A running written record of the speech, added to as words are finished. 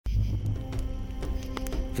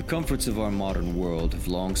The comforts of our modern world have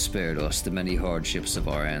long spared us the many hardships of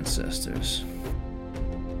our ancestors.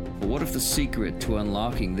 But what if the secret to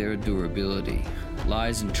unlocking their durability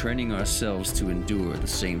lies in training ourselves to endure the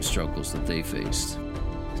same struggles that they faced?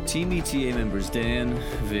 Team ETA members Dan,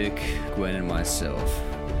 Vic, Gwen, and myself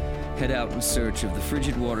head out in search of the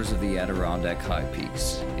frigid waters of the Adirondack high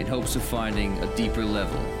peaks in hopes of finding a deeper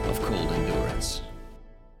level of cold endurance.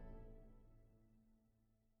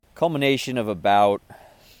 Culmination of about,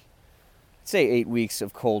 say, 8 weeks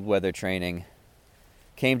of cold weather training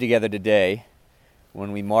came together today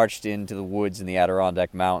when we marched into the woods in the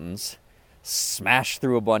Adirondack Mountains, smashed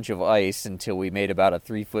through a bunch of ice until we made about a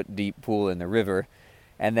 3-foot deep pool in the river,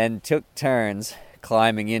 and then took turns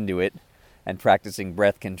climbing into it and practicing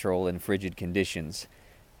breath control in frigid conditions.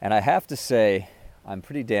 And I have to say, I'm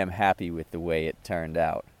pretty damn happy with the way it turned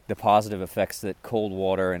out. The positive effects that cold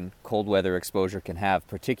water and cold weather exposure can have,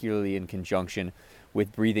 particularly in conjunction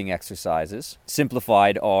with breathing exercises.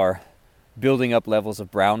 Simplified are building up levels of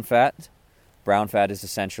brown fat. Brown fat is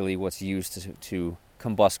essentially what's used to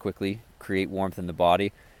combust quickly, create warmth in the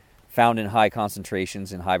body, found in high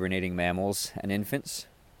concentrations in hibernating mammals and infants.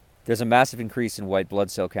 There's a massive increase in white blood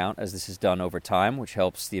cell count as this is done over time, which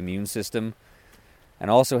helps the immune system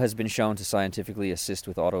and also has been shown to scientifically assist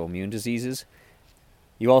with autoimmune diseases.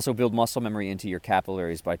 You also build muscle memory into your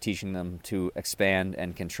capillaries by teaching them to expand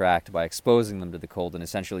and contract by exposing them to the cold and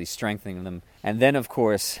essentially strengthening them. And then, of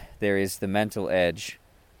course, there is the mental edge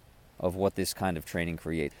of what this kind of training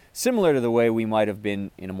creates. Similar to the way we might have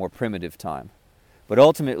been in a more primitive time. But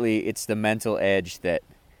ultimately, it's the mental edge that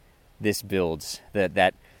this builds,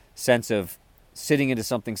 that sense of sitting into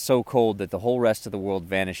something so cold that the whole rest of the world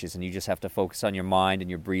vanishes and you just have to focus on your mind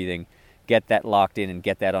and your breathing, get that locked in and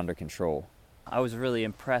get that under control. I was really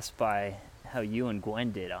impressed by how you and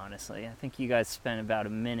Gwen did, honestly. I think you guys spent about a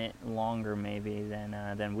minute longer maybe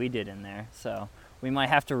than we did in there. So we might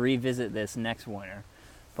have to revisit this next winter.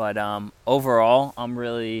 But overall, I'm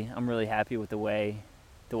really happy with the way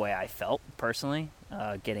I felt personally,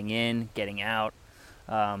 getting in, getting out.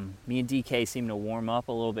 Me and DK seem to warm up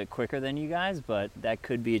a little bit quicker than you guys, but that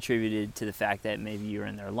could be attributed to the fact that maybe you were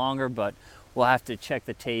in there longer. But we'll have to check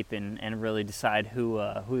the tape and really decide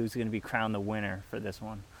who's going to be crowned the winner for this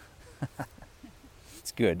one.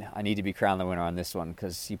 It's good. I need to be crowned the winner on this one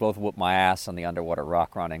because you both whooped my ass on the underwater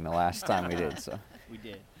rock running the last time we did. So we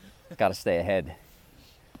did. Got to stay ahead.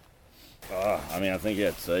 I think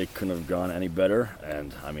it couldn't have gone any better,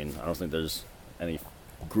 and I don't think there's any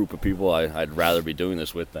group of people I'd rather be doing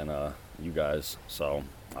this with than you guys. So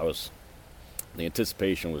the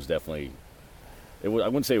anticipation was definitely. I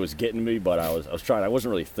wouldn't say it was getting me, but I was trying. I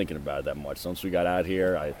wasn't really thinking about it that much. Once we got out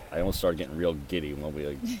here, I almost started getting real giddy when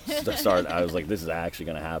we started. I was like, this is actually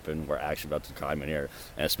going to happen. We're actually about to climb in here,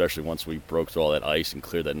 and especially once we broke through all that ice and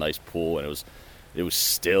cleared that nice pool, and it was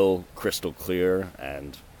still crystal clear,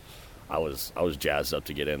 and I was jazzed up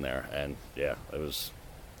to get in there, and yeah, it was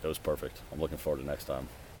perfect. I'm looking forward to next time.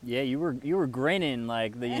 Yeah, you were grinning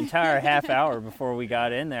like the entire half hour before we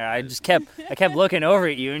got in there. I kept looking over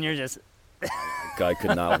at you, and you're just. I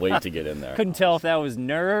could not wait to get in there. Couldn't tell if that was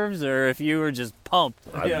nerves or if you were just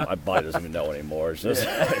pumped. My body doesn't even know anymore. It's just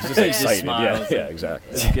excited. Yeah,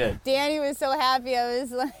 exactly. It's good. Danny was so happy. I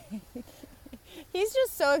was like, he's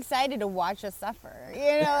just so excited to watch us suffer.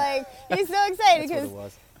 He's so excited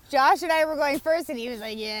because Josh and I were going first, and he was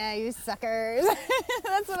like, "Yeah, you suckers."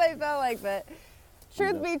 That's what I felt like. But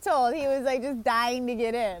truth be told, he was like just dying to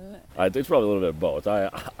get in. It's probably a little bit of both.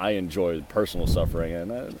 I enjoy personal suffering,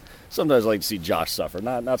 and sometimes I like to see Josh suffer.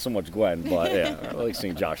 Not so much Gwen, but yeah, I like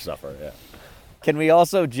seeing Josh suffer. Yeah. Can we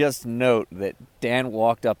also just note that Dan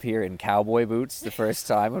walked up here in cowboy boots the first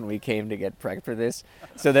time when we came to get prepped for this,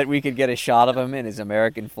 so that we could get a shot of him in his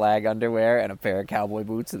American flag underwear and a pair of cowboy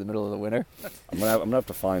boots in the middle of the winter? I'm gonna have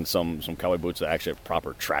to find some cowboy boots that actually have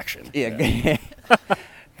proper traction. Yeah.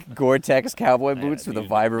 Gore-Tex cowboy boots with a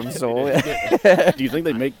Vibram sole. Do you think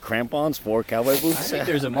they make crampons for cowboy boots? I think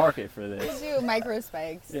there's a market for this. They do micro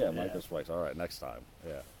spikes. Yeah, micro spikes. All right, next time.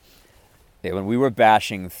 Yeah. Yeah, when we were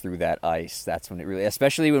bashing through that ice, that's when it really,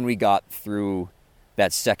 especially when we got through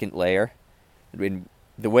that second layer,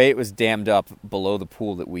 the way it was dammed up below the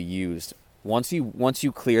pool that we used, once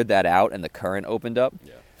you cleared that out and the current opened up,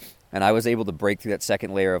 and I was able to break through that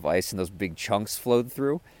second layer of ice and those big chunks flowed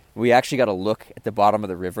through, we actually got a look at the bottom of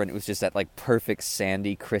the river, and it was just that like perfect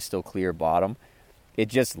sandy, crystal clear bottom. It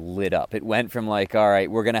just lit up. It went from like, all right,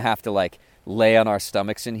 we're going to have to like lay on our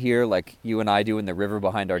stomachs in here like you and I do in the river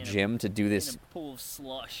behind our gym to do this. In a pool of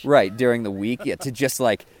slush. Right, during the week, to just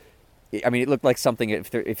like I mean, it looked like something,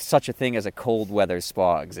 if such a thing as a cold weather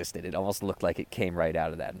spa existed, it almost looked like it came right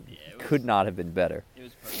out of that. It could not have been better. It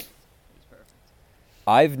was perfect.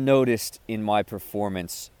 I've noticed in my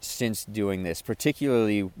performance since doing this,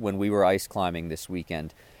 particularly when we were ice climbing this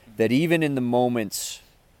weekend, that even in the moments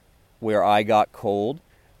where I got cold,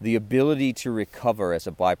 the ability to recover as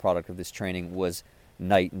a byproduct of this training was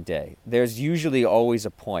night and day. There's usually always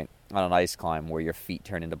a point on an ice climb where your feet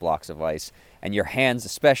turn into blocks of ice, and your hands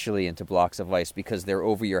especially into blocks of ice because they're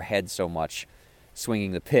over your head so much,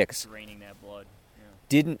 swinging the picks. Draining that blood. Yeah.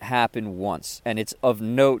 Didn't happen once. And it's of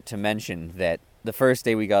note to mention that the first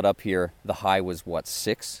day we got up here, the high was,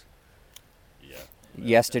 6? Yeah.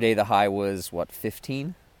 Yesterday the high was,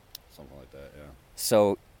 15? Something like that, yeah.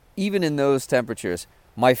 So even in those temperatures,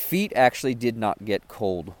 my feet actually did not get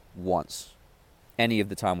cold once, any of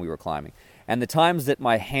the time we were climbing. And the times that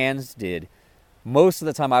my hands did, most of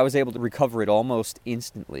the time I was able to recover it almost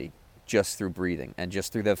instantly just through breathing and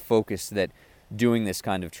just through the focus that doing this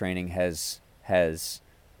kind of training has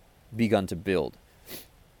begun to build.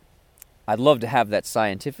 I'd love to have that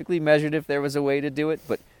scientifically measured if there was a way to do it,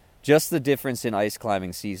 but just the difference in ice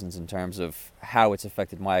climbing seasons in terms of how it's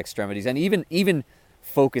affected my extremities and even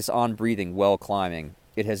focus on breathing while climbing,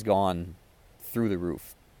 it has gone through the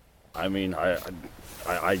roof. I mean, I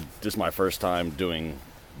this is my first time doing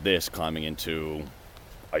this, climbing into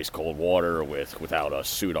ice cold water without a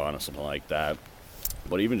suit on or something like that.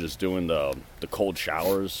 But even just doing the cold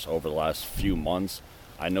showers over the last few months,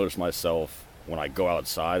 I noticed myself when I go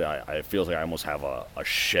outside, I feel like I almost have a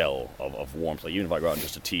shell of warmth. Like even if I go out in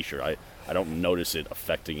just a t-shirt, I don't notice it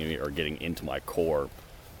affecting me or getting into my core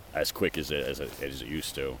as quick as it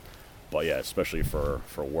used to. But yeah, especially for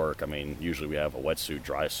work. I mean, usually we have a wetsuit,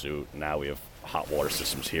 dry suit. Now we have hot water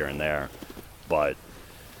systems here and there. But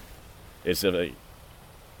it's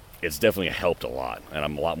definitely helped a lot, and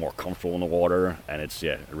I'm a lot more comfortable in the water. And it's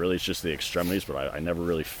just the extremities, but I never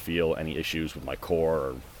really feel any issues with my core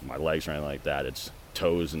or my legs or anything like that. It's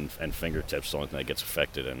toes and fingertips the only thing that gets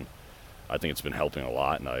affected, and I think it's been helping a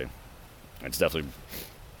lot. And it's definitely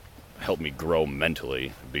helped me grow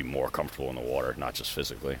mentally, be more comfortable in the water, not just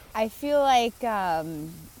physically. I feel like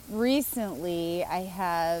recently I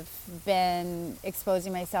have been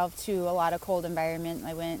exposing myself to a lot of cold environment.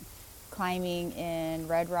 I went climbing in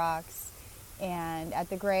Red Rocks and at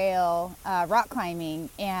the Grail, rock climbing,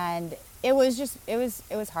 and it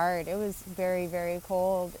was hard. It was very, very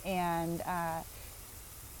cold, and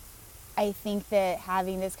I think that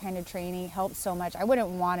having this kind of training helps so much. I wouldn't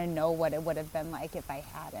want to know what it would have been like if I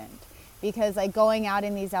hadn't, because like going out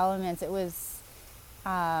in these elements, it was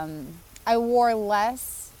I wore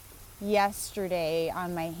less yesterday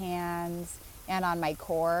on my hands and on my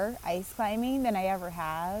core ice climbing than I ever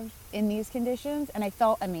have in these conditions, and I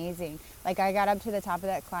felt amazing. Like I got up to the top of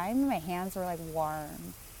that climb and my hands were like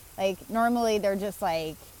warm. Like normally they're just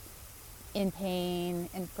like in pain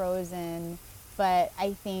and frozen, but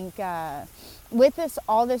I think with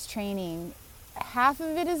all this training, half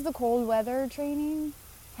of it is the cold weather training,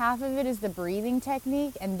 half of it is the breathing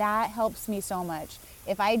technique, and that helps me so much.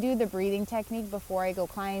 If I do the breathing technique before I go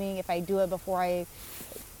climbing, if I do it before I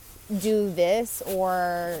do this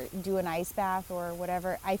or do an ice bath or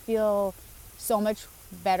whatever, I feel so much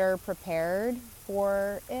better prepared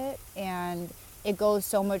for it, and it goes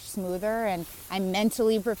so much smoother, and I'm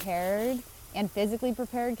mentally prepared and physically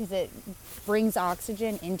prepared because it brings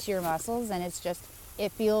oxygen into your muscles, and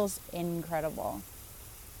it feels incredible.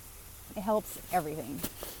 It helps everything.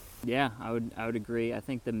 Yeah, I would agree. I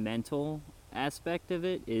think the mental aspect of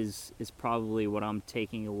it is probably what I'm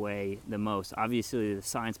taking away the most. Obviously the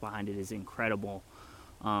science behind it is incredible,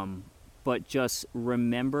 but just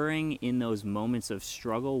remembering in those moments of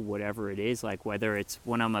struggle, whatever it is, like whether it's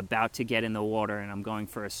when I'm about to get in the water and I'm going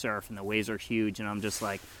for a surf and the waves are huge and I'm just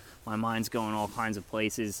like, my mind's going all kinds of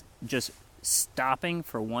places, just stopping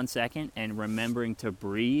for 1 second and remembering to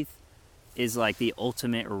breathe is like the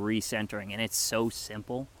ultimate recentering, and it's so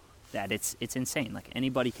simple that it's insane. Like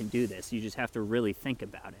anybody can do this. You just have to really think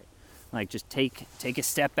about it. Like just take a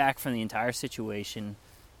step back from the entire situation,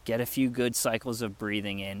 get a few good cycles of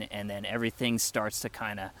breathing in, and then everything starts to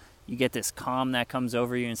you get this calm that comes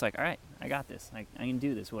over you, and it's like, all right, I got this. I can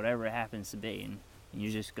do this, whatever it happens to be, and you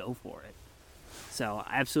just go for it. So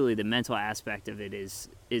absolutely the mental aspect of it is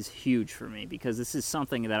huge for me, because this is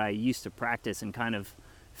something that I used to practice and kind of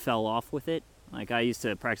fell off with it. Like I used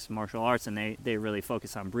to practice martial arts, and they really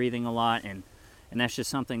focus on breathing a lot, and that's just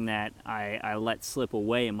something that I let slip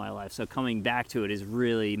away in my life. So coming back to it is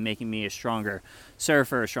really making me a stronger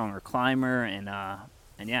surfer, a stronger climber, and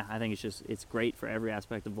yeah, I think it's great for every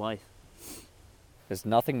aspect of life. There's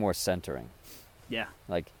nothing more centering. Yeah.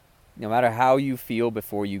 Like no matter how you feel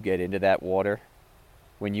before you get into that water,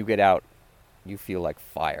 when you get out, you feel like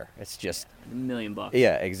fire. It's just $1,000,000.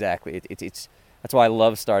 Yeah, exactly. It's that's why I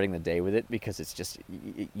love starting the day with it, because it's just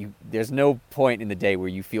there's no point in the day where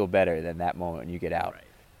you feel better than that moment when you get out. Right.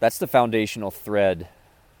 That's the foundational thread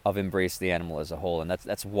of Embrace the Animal as a whole, and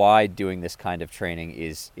that's why doing this kind of training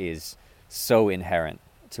is so inherent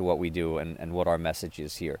to what we do and what our message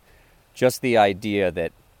is here. Just the idea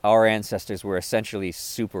that our ancestors were essentially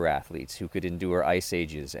super athletes who could endure ice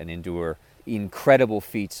ages and endure incredible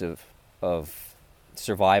feats of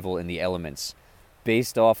survival in the elements,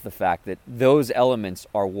 based off the fact that those elements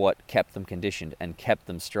are what kept them conditioned and kept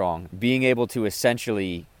them strong. Being able to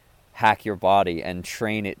essentially hack your body and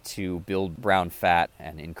train it to build brown fat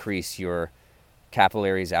and increase your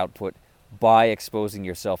capillaries output by exposing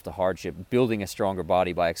yourself to hardship, building a stronger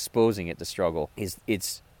body by exposing it to struggle, it's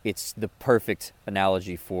the perfect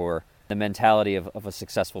analogy for the mentality of a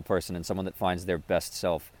successful person and someone that finds their best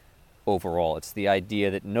self overall. It's the idea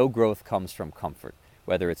that no growth comes from comfort,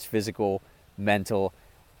 whether it's physical, mental,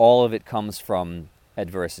 all of it comes from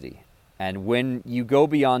adversity. And when you go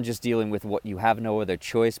beyond just dealing with what you have no other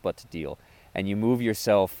choice but to deal, and you move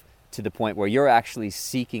yourself to the point where you're actually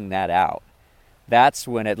seeking that out, that's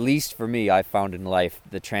when, at least for me, I found in life,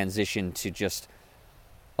 the transition to just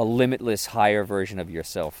a limitless higher version of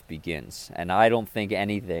yourself begins. And I don't think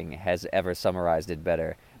anything has ever summarized it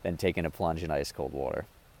better than taking a plunge in ice cold water.